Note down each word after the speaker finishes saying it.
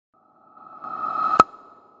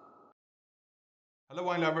Hello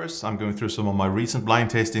wine lovers, I'm going through some of my recent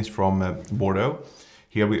blind tastings from Bordeaux.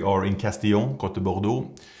 Here we are in Castillon, Côtes de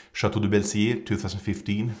Bordeaux, Château de Belcier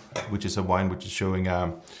 2015, which is a wine which is showing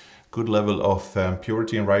a good level of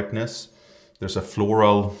purity and ripeness. There's a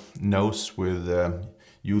floral nose with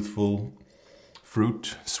youthful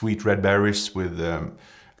fruit, sweet red berries with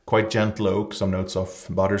quite gentle oak, some notes of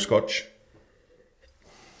butterscotch.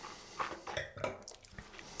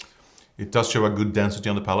 It does show a good density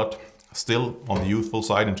on the palate. Still on the youthful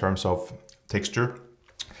side in terms of texture.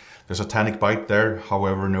 There's a tannic bite there,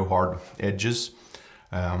 however no hard edges.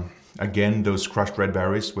 Again, those crushed red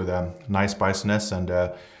berries with a nice spiciness and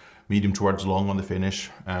medium towards long on the finish.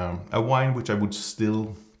 A wine which I would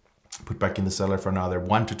still put back in the cellar for another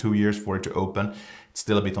 1 to 2 years for it to open. It's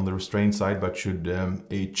still a bit on the restrained side, but should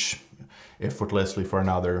age effortlessly for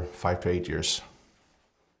another 5 to 8 years.